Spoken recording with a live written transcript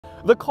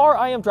The car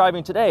I am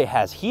driving today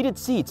has heated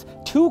seats,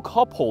 2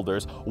 cup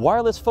holders,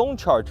 wireless phone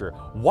charger,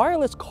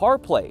 wireless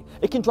CarPlay.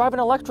 It can drive in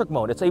electric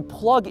mode. It's a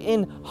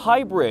plug-in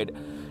hybrid.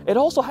 It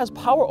also has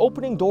power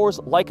opening doors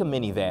like a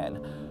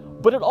minivan.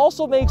 But it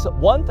also makes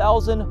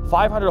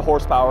 1,500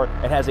 horsepower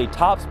and has a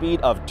top speed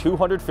of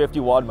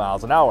 251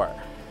 miles an hour.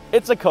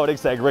 It's a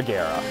Koenigsegg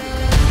Regera.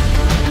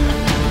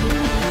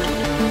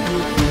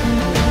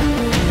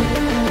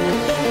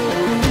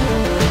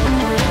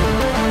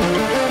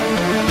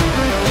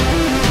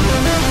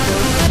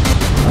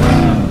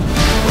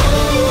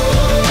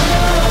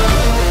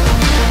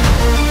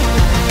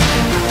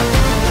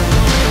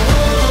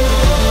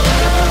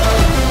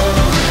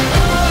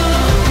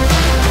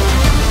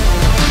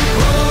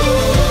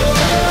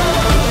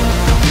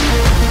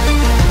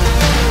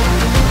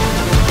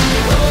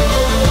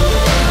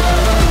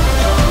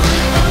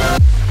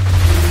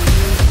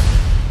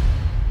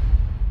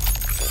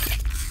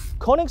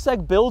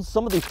 Koenigsegg builds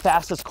some of the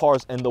fastest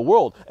cars in the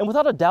world, and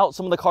without a doubt,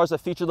 some of the cars that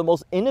feature the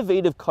most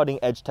innovative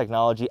cutting-edge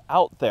technology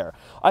out there.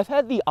 I've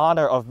had the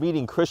honor of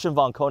meeting Christian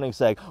von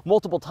Koenigsegg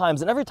multiple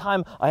times, and every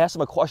time I ask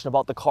him a question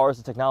about the cars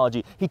and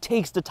technology, he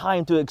takes the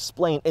time to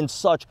explain in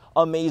such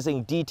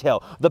amazing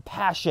detail the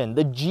passion,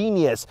 the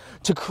genius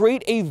to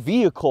create a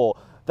vehicle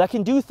that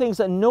can do things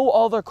that no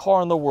other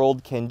car in the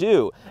world can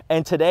do.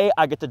 And today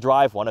I get to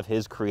drive one of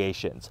his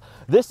creations.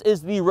 This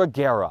is the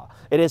Regera.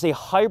 It is a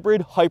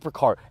hybrid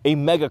hypercar, a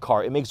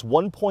megacar. It makes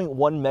 1.1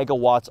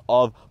 megawatts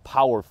of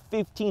power,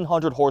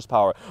 1,500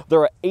 horsepower.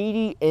 There are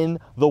 80 in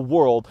the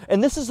world.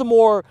 And this is a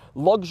more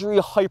luxury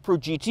hyper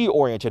GT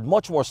oriented,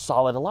 much more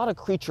solid, a lot of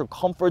creature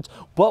comforts,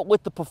 but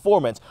with the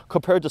performance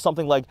compared to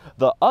something like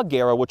the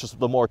Regera, which is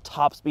the more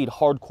top speed,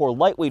 hardcore,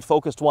 lightweight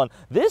focused one.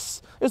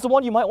 This is the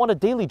one you might want to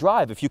daily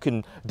drive if you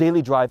can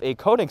daily drive a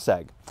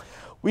Koenigsegg.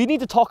 We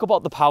need to talk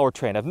about the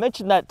powertrain. I've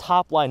mentioned that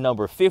top line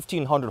number,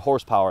 1,500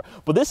 horsepower,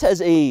 but this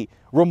has a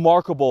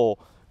remarkable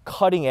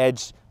cutting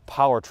edge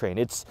powertrain.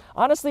 It's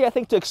honestly, I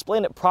think to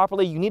explain it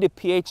properly, you need a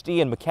PhD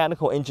in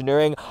mechanical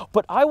engineering,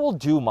 but I will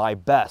do my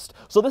best.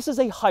 So this is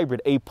a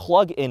hybrid, a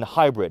plug-in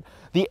hybrid.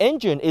 The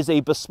engine is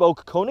a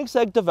bespoke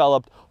Koenigsegg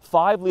developed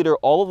 5-liter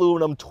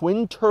all-aluminum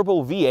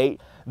twin-turbo V8.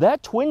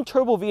 That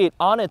twin-turbo V8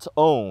 on its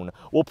own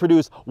will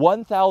produce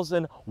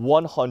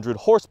 1,100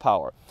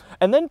 horsepower.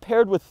 And then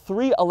paired with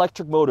 3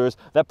 electric motors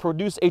that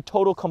produce a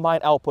total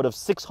combined output of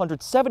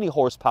 670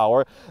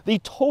 horsepower, the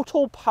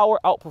total power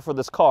output for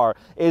this car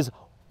is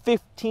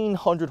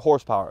 1,500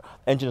 horsepower.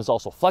 Engine is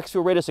also flex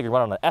fuel rated, so you can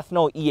run on an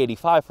ethanol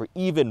E85 for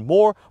even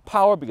more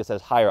power because it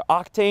has higher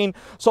octane.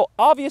 So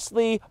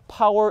obviously,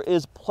 power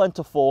is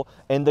plentiful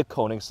in the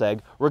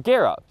Koenigsegg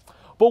Regera.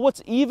 But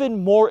what's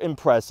even more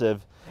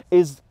impressive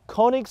is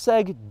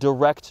Koenigsegg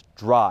Direct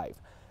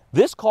Drive.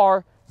 This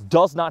car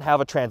does not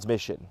have a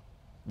transmission.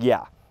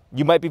 Yeah,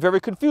 you might be very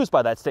confused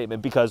by that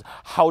statement because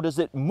how does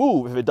it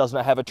move if it does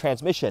not have a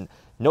transmission?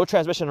 No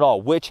transmission at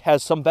all, which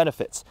has some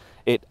benefits.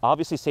 It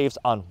obviously saves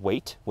on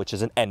weight, which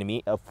is an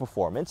enemy of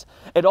performance.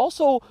 It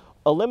also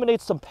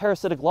eliminates some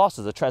parasitic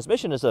losses. The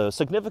transmission is a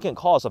significant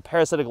cause of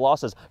parasitic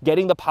losses,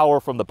 getting the power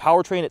from the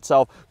powertrain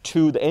itself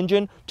to the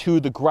engine,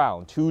 to the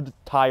ground, to the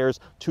tires,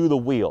 to the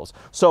wheels.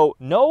 So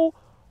no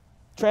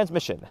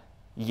transmission.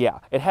 Yeah,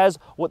 it has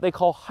what they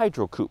call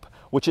Hydrocoup,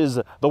 which is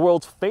the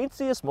world's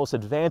fanciest, most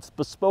advanced,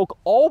 bespoke,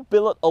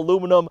 all-billet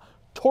aluminum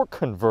torque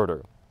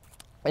converter.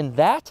 And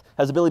that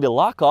has the ability to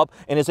lock up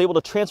and is able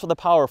to transfer the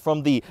power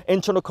from the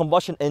internal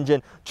combustion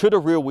engine to the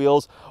rear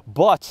wheels,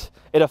 but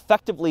it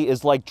effectively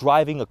is like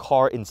driving a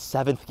car in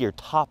 7th gear,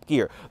 top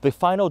gear. The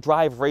final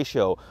drive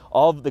ratio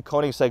of the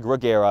Koenigsegg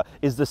Regera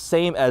is the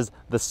same as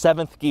the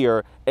 7th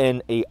gear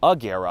in a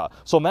Regera.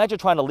 So imagine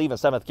trying to leave in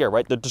 7th gear,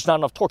 right? There's not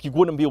enough torque, you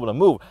wouldn't be able to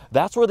move.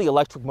 That's where the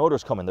electric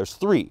motors come in. There's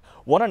 3.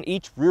 One on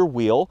each rear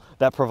wheel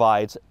that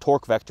provides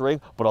torque vectoring,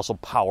 but also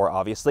power,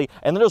 obviously.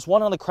 And then there's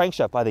one on the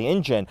crankshaft by the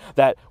engine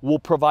that will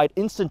provide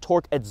instant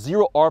torque at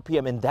 0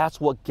 RPM, and that's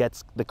what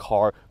gets the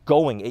car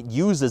going. It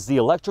uses the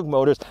electric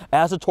motors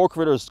as the torque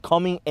converter is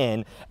coming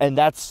in, and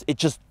it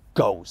just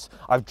goes.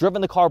 I've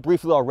driven the car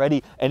briefly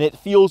already, and it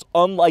feels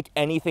unlike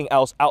anything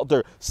else out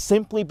there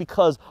simply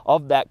because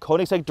of that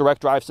Koenigsegg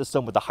Direct Drive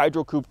system with the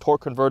Hydrocoup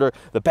torque converter,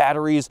 the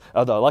batteries,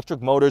 the electric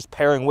motors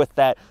pairing with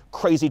that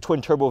crazy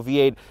twin-turbo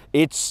V8.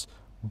 It's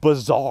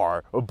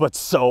bizarre, but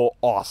so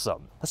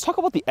awesome. Let's talk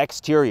about the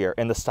exterior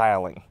and the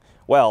styling.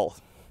 Well,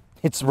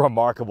 it's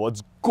remarkable.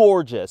 It's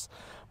gorgeous.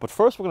 But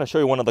first, we're going to show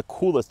you one of the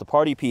coolest, the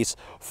party piece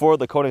for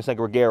the Koenigsegg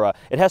Regera.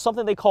 It has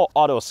something they call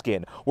auto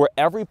skin, where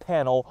every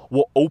panel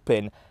will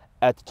open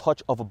at the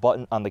touch of a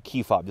button on the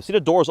key fob. You see the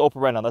doors open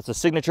right now. That's the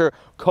signature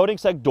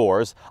Koenigsegg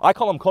doors. I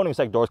call them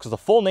Koenigsegg doors because the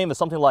full name is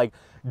something like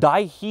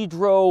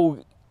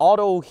Dihydro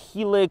Auto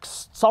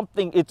Helix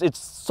something. It's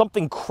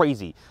something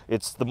crazy.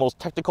 It's the most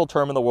technical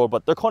term in the world,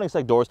 but they're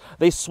Koenigsegg doors.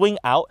 They swing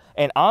out,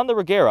 and on the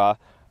Regera,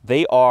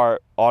 they are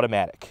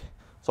automatic.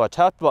 So I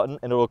tap the button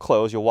and it will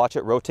close. You'll watch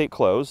it rotate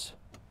close.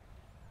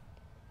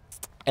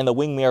 And the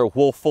wing mirror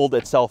will fold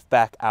itself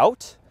back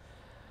out.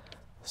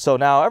 So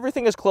now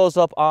everything is closed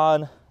up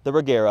on the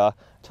Regera.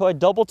 So I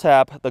double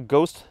tap the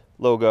Ghost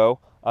logo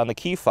on the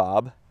key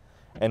fob,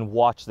 and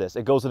watch this.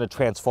 It goes into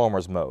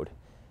Transformers mode.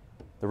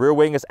 The rear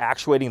wing is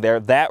actuating there.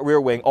 That rear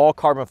wing, all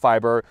carbon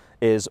fiber,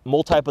 is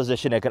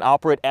multi-position. It can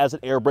operate as an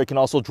air brake and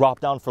also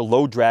drop down for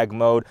low drag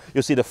mode.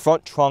 You'll see the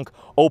front trunk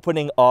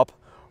opening up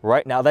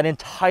right now. That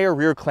entire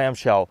rear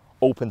clamshell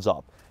opens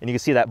up. And you can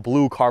see that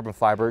blue carbon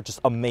fiber, just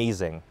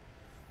amazing.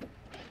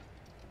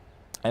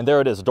 And there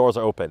it is, the doors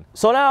are open.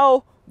 So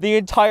now the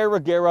entire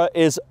Regera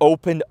is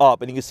opened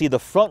up, and you can see the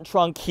front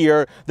trunk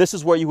here. This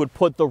is where you would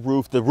put the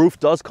roof. The roof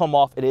does come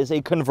off. It is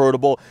a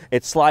convertible.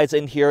 It slides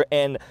in here,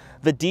 and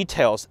the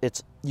details,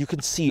 you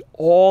can see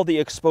all the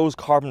exposed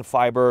carbon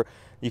fiber.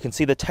 You can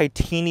see the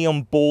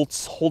titanium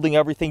bolts holding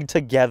everything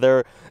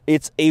together.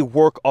 It's a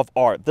work of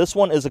art. This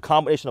one is a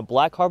combination of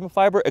black carbon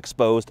fiber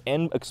exposed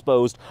and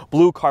exposed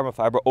blue carbon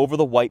fiber over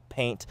the white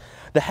paint.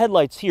 The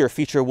headlights here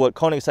feature what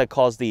Koenigsegg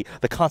calls the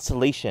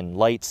constellation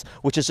lights,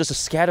 which is just a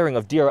scattering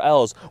of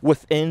DRLs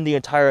within the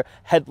entire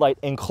headlight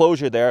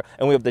enclosure there.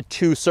 And we have the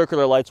two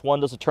circular lights. One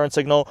does a turn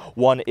signal,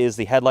 one is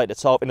the headlight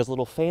itself, and there's a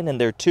little fan in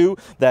there too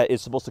that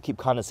is supposed to keep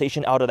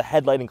condensation out of the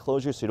headlight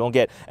enclosure so you don't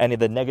get any of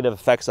the negative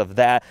effects of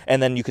that.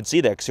 And then you can see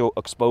the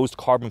exposed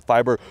carbon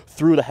fiber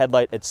through the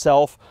headlight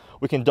itself.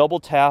 We can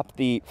double tap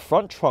the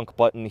front trunk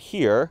button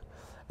here,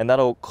 and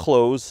that'll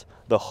close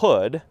the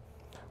hood,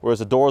 whereas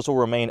the doors will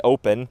remain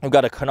open. We've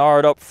got a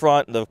canard up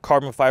front, the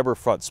carbon fiber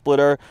front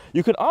splitter.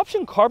 You can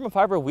option carbon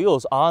fiber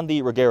wheels on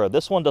the Regera.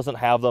 This one doesn't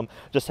have them,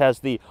 just has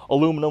the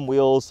aluminum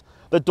wheels.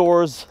 The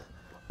doors,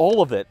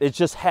 all of it, it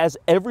just has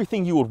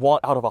everything you would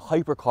want out of a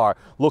hypercar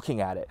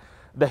looking at it.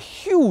 The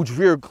huge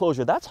rear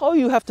enclosure, that's how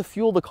you have to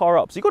fuel the car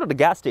up. So you go to the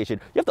gas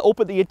station, you have to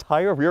open the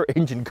entire rear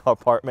engine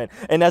compartment.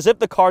 And as if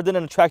the car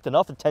didn't attract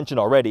enough attention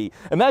already,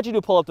 imagine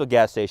you pull up to a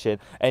gas station,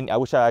 and I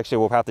wish I actually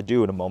will have to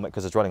do in a moment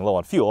because it's running low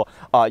on fuel.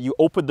 You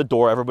open the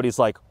door, everybody's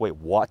like, wait,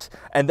 what?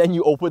 And then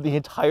you open the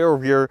entire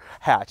rear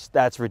hatch.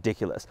 That's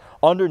ridiculous.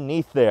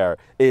 Underneath there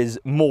is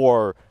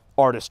more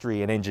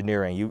artistry and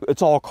engineering.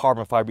 It's all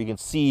carbon fiber. You can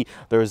see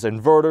there's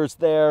inverters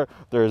there,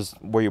 there's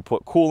where you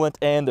put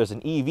coolant in, there's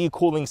an EV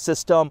cooling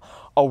system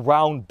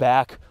around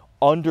back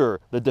under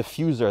the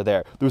diffuser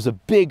there. There's a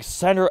big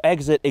center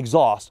exit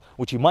exhaust,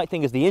 which you might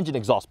think is the engine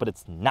exhaust, but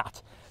it's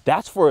not.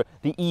 That's for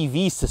the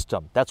EV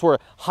system. That's where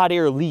hot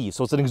air leaves.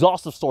 So it's an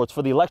exhaust of sorts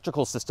for the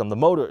electrical system, the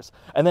motors.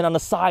 And then on the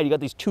side, you got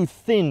these two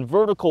thin,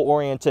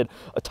 vertical-oriented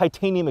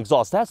titanium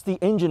exhausts. That's the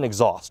engine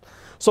exhaust.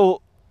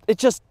 So it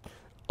just,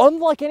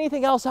 unlike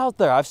anything else out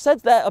there. I've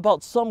said that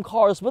about some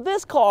cars, but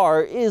this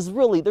car is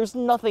really, there's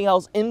nothing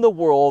else in the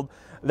world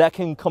that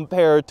can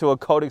compare to a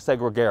Koenigsegg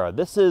Regera.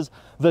 This is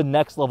the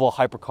next level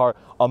hypercar,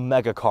 a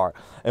mega car.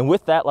 And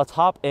with that, let's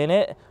hop in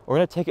it. We're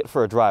gonna take it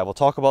for a drive. We'll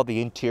talk about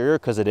the interior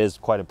because it is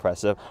quite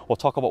impressive. We'll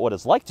talk about what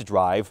it's like to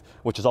drive,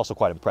 which is also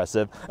quite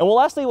impressive. And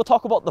lastly, we'll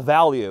talk about the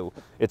value.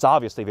 It's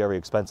obviously very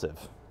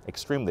expensive,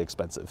 extremely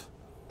expensive,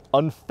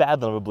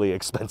 unfathomably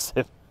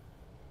expensive.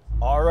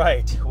 All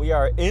right, we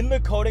are in the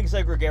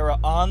Koenigsegg Regera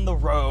on the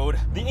road.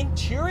 The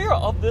interior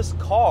of this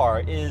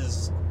car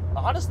is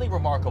honestly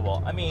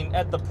remarkable. I mean,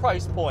 at the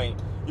price point,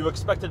 you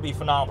expect it to be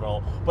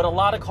phenomenal, but a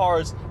lot of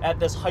cars at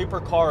this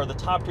hypercar, the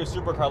top tier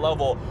supercar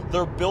level,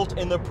 they're built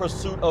in the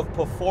pursuit of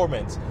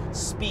performance,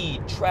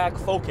 speed, track,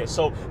 focus.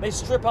 So they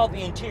strip out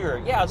the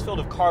interior. Yeah, it's filled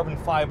with carbon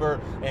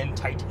fiber and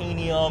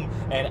titanium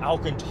and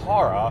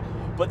Alcantara,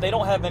 but they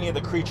don't have any of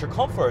the creature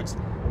comforts.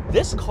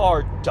 This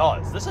car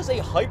does. This is a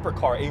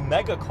hypercar, a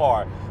mega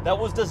car that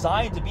was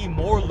designed to be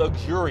more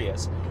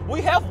luxurious.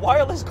 We have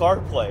wireless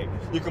CarPlay.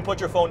 You can put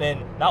your phone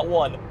in, not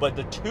one, but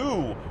the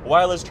two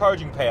wireless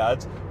charging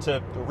pads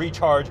to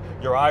recharge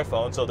your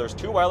iPhone. So there's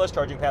two wireless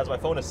charging pads. My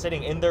phone is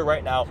sitting in there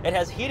right now. It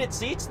has heated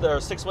seats. They're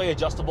 6-way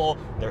adjustable.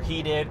 They're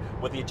heated.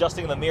 With the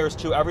adjusting of the mirrors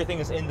too, everything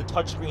is in the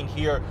touchscreen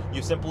here.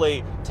 You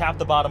simply tap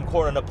the bottom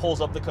corner and it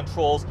pulls up the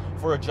controls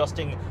for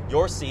adjusting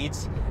your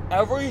seats.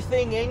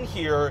 Everything in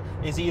here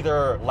is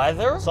either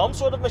leather, some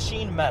sort of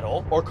machined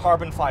metal, or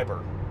carbon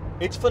fiber.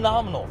 It's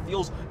phenomenal.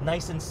 Feels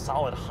nice and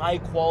solid, high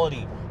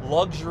quality,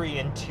 luxury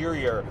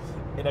interior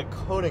in a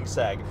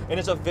Koenigsegg. And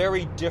it's a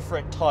very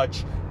different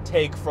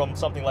take from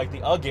something like the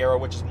Regera,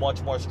 which is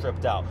much more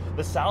stripped out.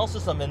 The sound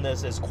system in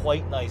this is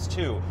quite nice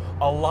too.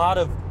 A lot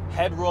of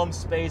headroom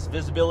space,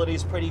 visibility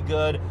is pretty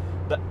good.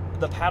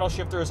 The paddle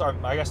shifters are,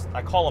 I guess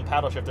I call them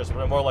paddle shifters, but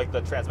they're more like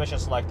the transmission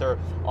selector,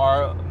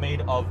 are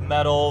made of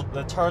metal.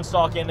 The turn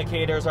stalk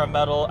indicators are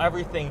metal.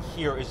 Everything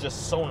here is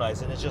just so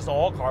nice, and it's just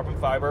all carbon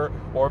fiber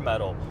or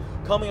metal.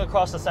 Coming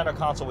across the center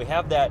console, we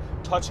have that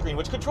touchscreen,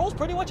 which controls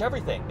pretty much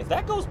everything. If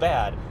that goes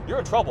bad, you're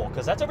in trouble,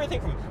 because that's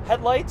everything from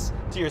headlights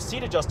to your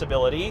seat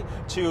adjustability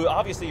to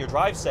obviously your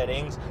drive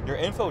settings, your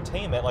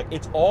infotainment. Like,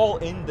 it's all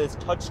in this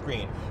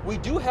touchscreen. We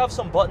do have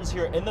some buttons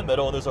here in the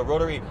middle, and there's a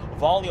rotary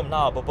volume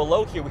knob, but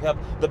below here we have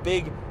the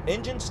big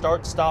engine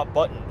start stop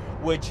button,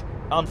 which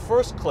on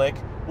first click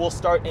will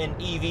start in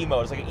EV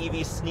mode. It's like an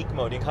EV sneak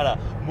mode. You kind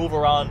of move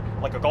around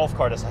like a golf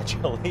cart,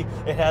 essentially.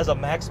 It has a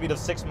max speed of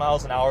 6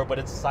 miles an hour, but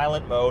it's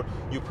silent mode.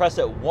 You press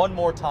it one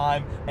more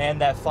time, and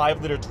that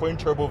 5-liter twin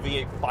turbo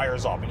V8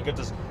 fires up, and you get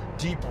this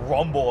deep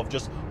rumble of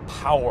just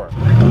power.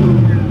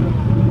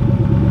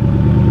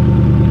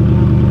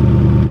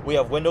 We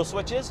have window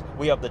switches,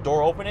 we have the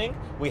door opening,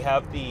 we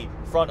have the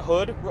front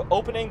hood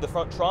opening, the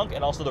front trunk,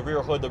 and also the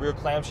rear hood, the rear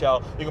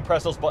clamshell. You can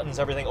press those buttons,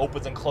 everything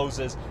opens and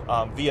closes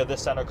via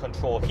this center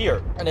control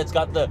here. And it's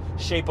got the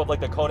shape of like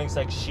the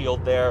Koenigsegg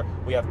shield there.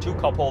 We have 2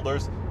 cup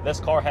holders.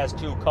 This car has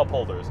 2 cup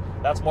holders.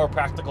 That's more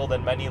practical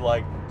than many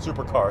like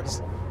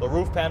supercars. The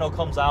roof panel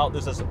comes out.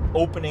 There's this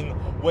opening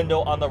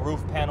window on the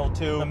roof panel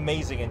too.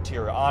 Amazing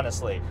interior,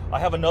 honestly. I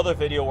have another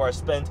video where I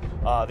spent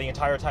the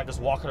entire time just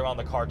walking around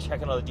the car,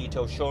 checking all the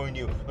details, showing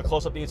you the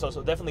close-up details,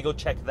 so definitely go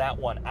check that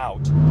one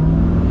out.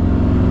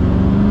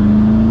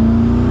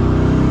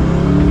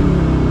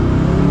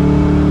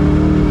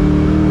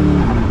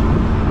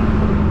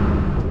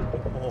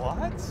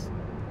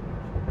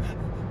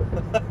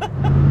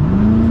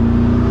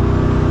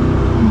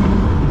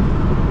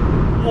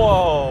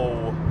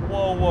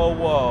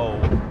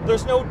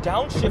 There's no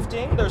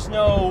downshifting, there's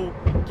no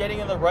getting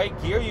in the right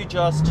gear, you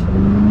just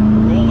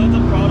roll into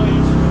throttle.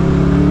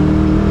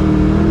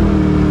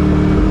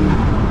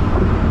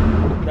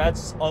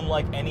 That's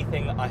unlike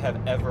anything I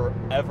have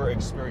ever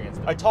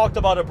experienced. I talked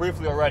about it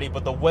briefly already,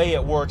 but the way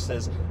it works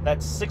is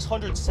that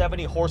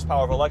 670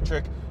 horsepower of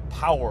electric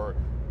power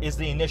is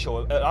the initial.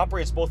 It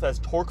operates both as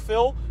torque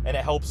fill, and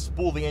it helps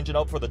spool the engine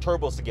up for the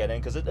turbos to get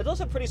in, because it does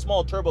have pretty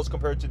small turbos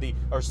compared to the,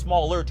 or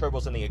smaller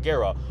turbos in the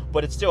Regera,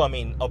 but it's still, I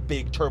mean, a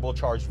big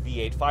turbocharged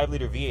V8,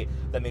 5-liter V8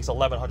 that makes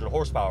 1100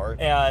 horsepower,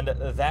 and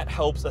that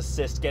helps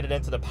assist get it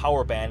into the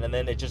power band, and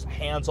then it just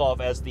hands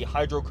off as the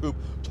Hydrocoup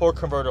torque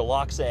converter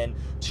locks in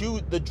to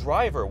the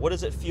driver. What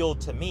does it feel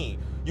to me?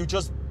 You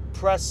just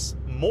press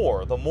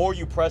more. The more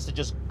you press, it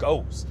just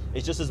goes.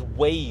 It's just this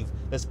wave,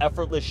 this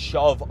effortless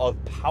shove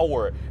of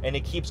power, and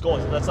it keeps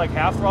going. So that's like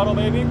half throttle,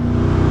 maybe.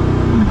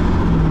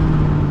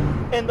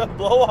 And the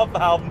blow-off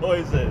valve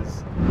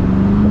noises.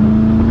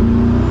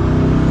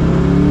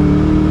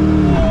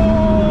 Whoa!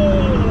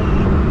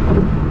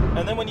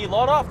 And then when you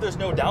load off, there's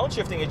no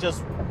downshifting. It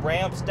just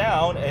ramps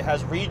down. It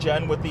has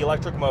regen with the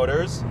electric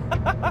motors.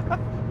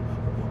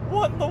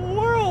 What in the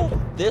world?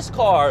 This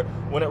car,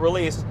 when it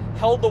released,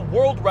 held the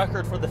world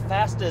record for the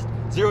fastest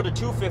 0 to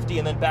 250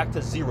 and then back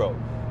to 0.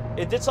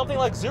 It did something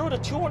like 0 to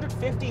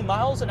 250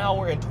 miles an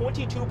hour in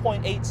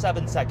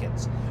 22.87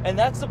 seconds. And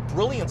that's the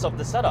brilliance of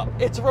the setup.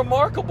 It's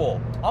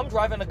remarkable. I'm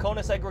driving a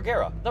Koenigsegg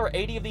Regera. There are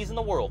 80 of these in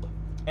the world.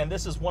 And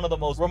this is one of the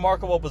most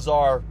remarkable,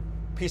 bizarre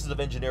pieces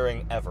of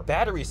engineering ever.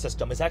 Battery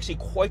system is actually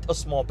quite a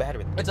small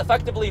battery. It's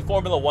effectively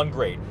Formula 1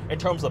 grade in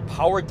terms of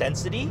power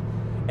density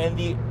and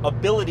the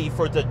ability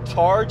for the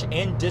charge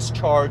and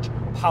discharge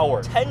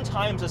power 10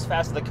 times as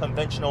fast as the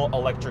conventional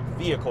electric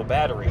vehicle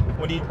battery.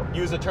 When you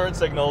use the turn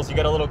signals, you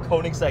get a little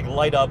Koenigsegg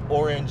light up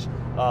orange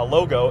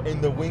logo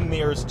in the wing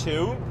mirrors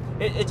too.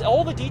 It's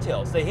all the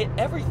details. They hit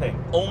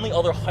everything. Only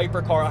other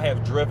hypercar I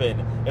have driven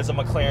is a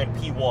McLaren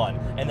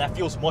P1, and that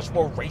feels much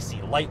more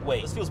racy,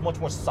 lightweight. This feels much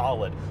more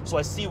solid. So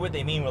I see what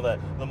they mean with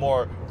the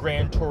more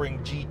Grand Touring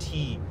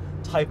GT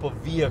type of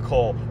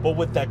vehicle, but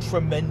with that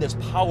tremendous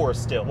power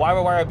still.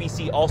 Wire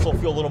BC also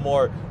feel a little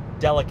more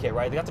delicate,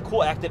 right? They got the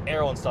cool active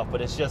aero and stuff,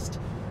 but it's just,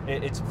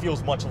 it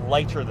feels much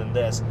lighter than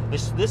this.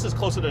 This is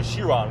closer to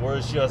Chiron, where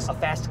it's just a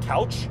fast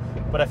couch,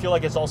 but I feel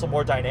like it's also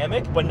more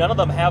dynamic, but none of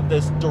them have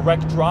this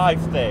direct drive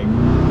thing.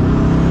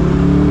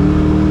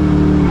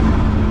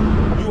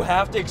 You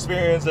have to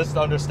experience this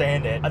to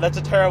understand it. And that's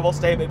a terrible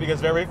statement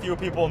because very few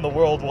people in the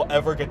world will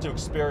ever get to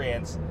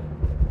experience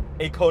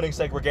a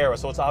Koenigsegg Regera,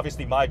 so it's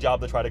obviously my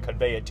job to try to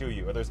convey it to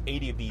you. And there's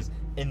 80 of these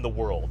in the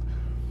world.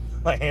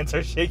 My hands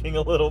are shaking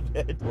a little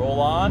bit.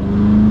 Roll on.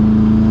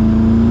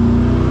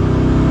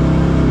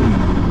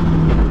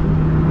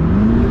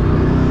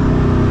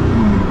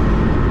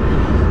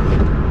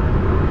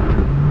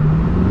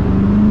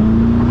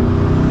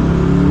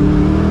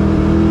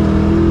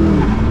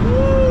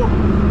 Woo!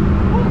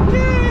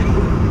 Okay.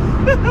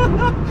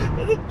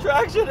 The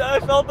traction, I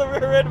felt the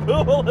rear end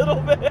move a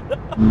little bit.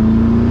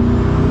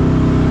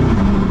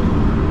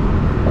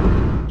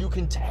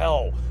 Can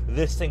tell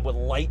this thing would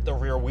light the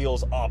rear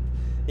wheels up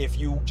if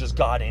you just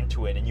got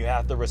into it, and you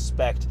have to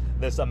respect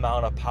this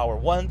amount of power.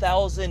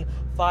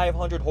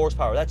 1,500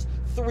 horsepower. That's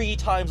 3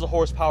 times the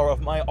horsepower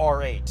of my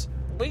R8.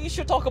 But you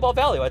should talk about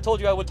value. I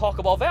told you I would talk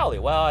about value.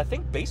 Well, I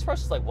think base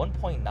price is like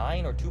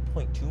 1.9 or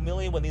 2.2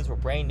 million when these were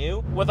brand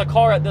new. With a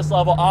car at this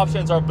level,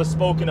 options are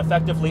bespoke and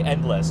effectively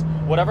endless.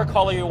 Whatever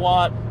color you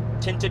want,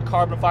 tinted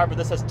carbon fiber.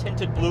 This has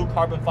tinted blue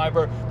carbon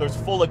fiber. There's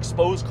full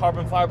exposed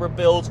carbon fiber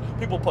builds.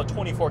 People put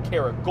 24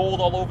 karat gold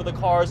all over the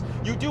cars.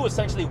 You do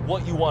essentially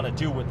what you want to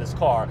do with this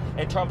car.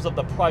 In terms of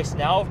the price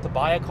now to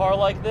buy a car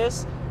like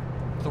this,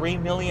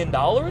 $3 million?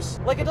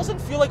 Like, it doesn't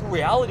feel like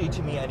reality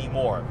to me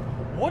anymore.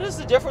 What is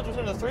the difference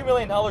between a $3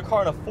 million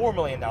car and a $4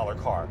 million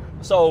car?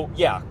 So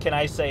yeah, can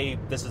I say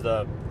this is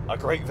a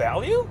great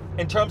value?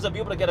 In terms of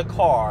being able to get a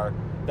car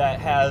that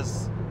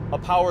has a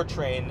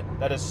powertrain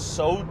that is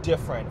so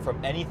different from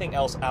anything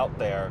else out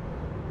there,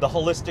 the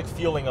holistic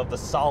feeling of the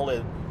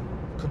solid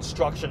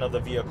construction of the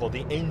vehicle,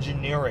 the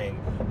engineering,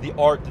 the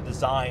art, the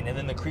design, and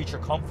then the creature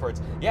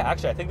comforts. Yeah,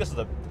 actually, I think this is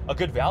a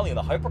good value in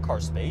the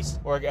hypercar space,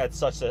 or at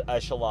such an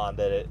echelon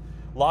that it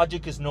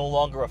Logic is no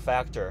longer a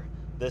factor.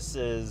 This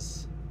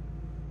is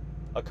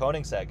a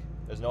Koenigsegg.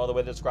 There's no other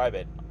way to describe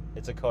it.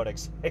 It's a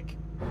Koenigsegg.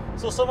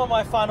 So some of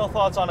my final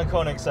thoughts on a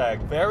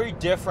Koenigsegg. Very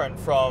different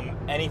from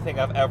anything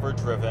I've ever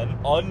driven.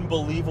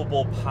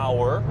 Unbelievable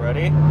power.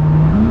 Ready?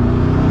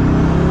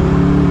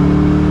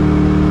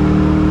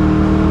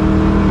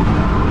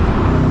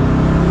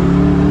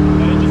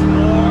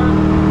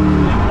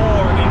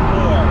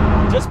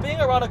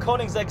 A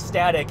Koenigsegg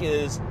static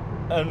is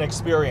an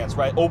experience,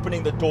 right?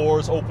 Opening the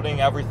doors,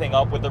 opening everything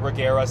up with the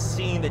Regera,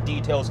 seeing the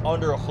details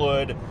under a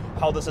hood,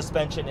 how the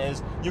suspension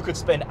is. You could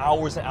spend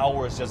hours and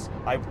hours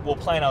I will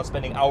plan on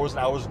spending hours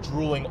and hours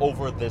drooling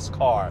over this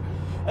car.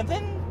 And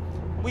then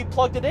we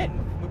plugged it in.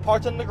 We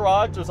parked it in the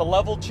garage. There's a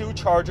level 2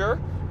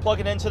 charger. Plug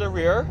it into the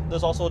rear.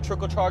 There's also a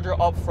trickle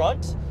charger up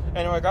front.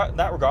 And in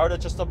that regard,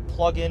 it's just a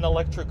plug-in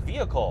electric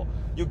vehicle.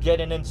 You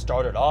get in and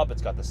start it up.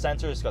 It's got the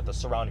sensors, it's got the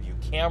surround view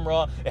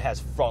camera. It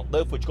has front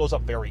lift, which goes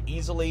up very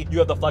easily. You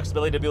have the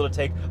flexibility to be able to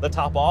take the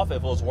top off.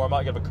 If it was warm out,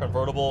 you have a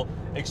convertible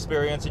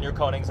experience in your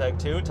Koenigsegg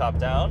too, top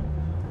down.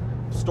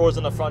 Stores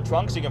in the front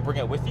trunk so you can bring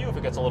it with you. If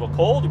it gets a little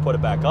cold, you put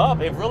it back up.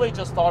 They've really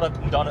just thought of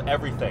and done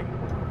everything.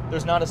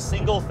 There's not a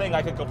single thing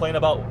I could complain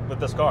about with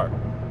this car.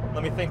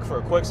 Let me think for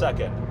a quick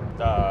second.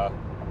 I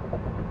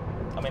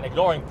mean,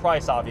 ignoring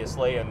price,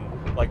 obviously, and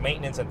like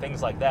maintenance and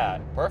things like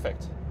that.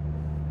 Perfect.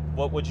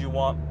 What would you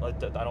want? I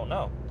don't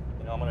know.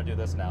 You know, I'm gonna do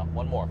this now.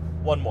 One more,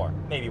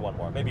 maybe one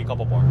more, maybe a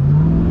couple more.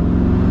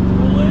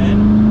 Roll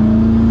in.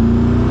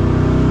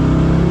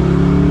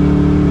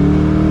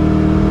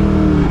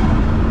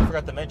 I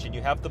forgot to mention,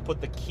 you have to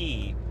put the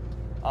key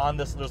on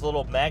this. There's a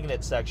little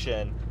magnet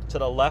section to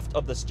the left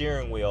of the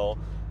steering wheel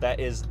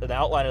that is an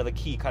outline of the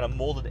key kind of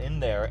molded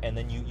in there, and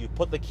then you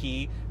put the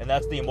key, and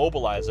that's the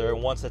immobilizer,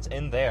 and once it's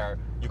in there,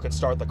 you can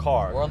start the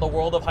car. We're in the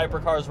world of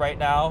hypercars right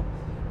now,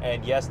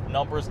 and yes,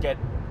 numbers get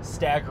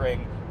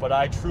staggering, but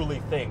I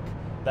truly think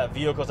that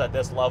vehicles at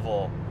this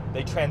level,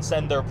 they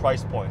transcend their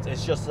price points.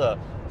 It's just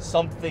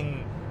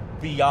something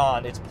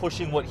beyond. It's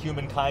pushing what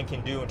humankind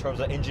can do in terms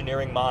of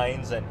engineering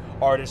minds and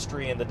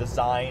artistry and the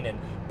design and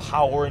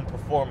power and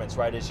performance,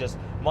 right? It's just,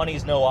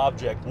 money's no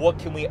object. What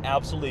can we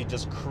absolutely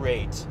just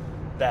create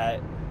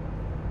that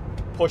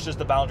pushes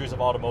the boundaries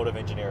of automotive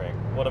engineering?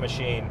 What a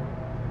machine.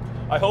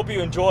 I hope you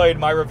enjoyed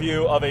my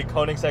review of a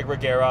Koenigsegg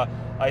Regera.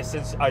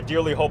 I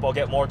dearly hope I'll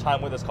get more time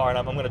with this car, and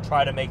I'm going to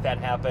try to make that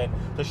happen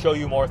to show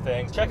you more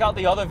things. Check out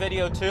the other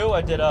video too.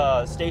 I did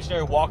a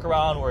stationary walk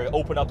around where I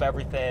open up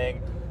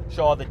everything,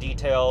 show all the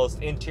details,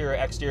 interior,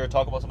 exterior,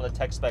 talk about some of the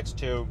tech specs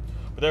too.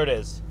 But there it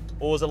is.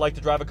 What was it like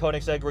to drive a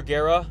Koenigsegg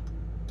Regera?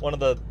 One of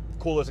the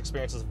coolest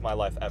experiences of my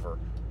life ever,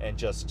 and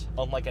just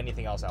unlike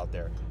anything else out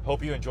there.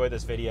 Hope you enjoyed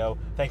this video.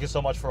 Thank you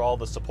so much for all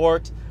the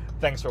support.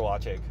 Thanks for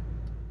watching.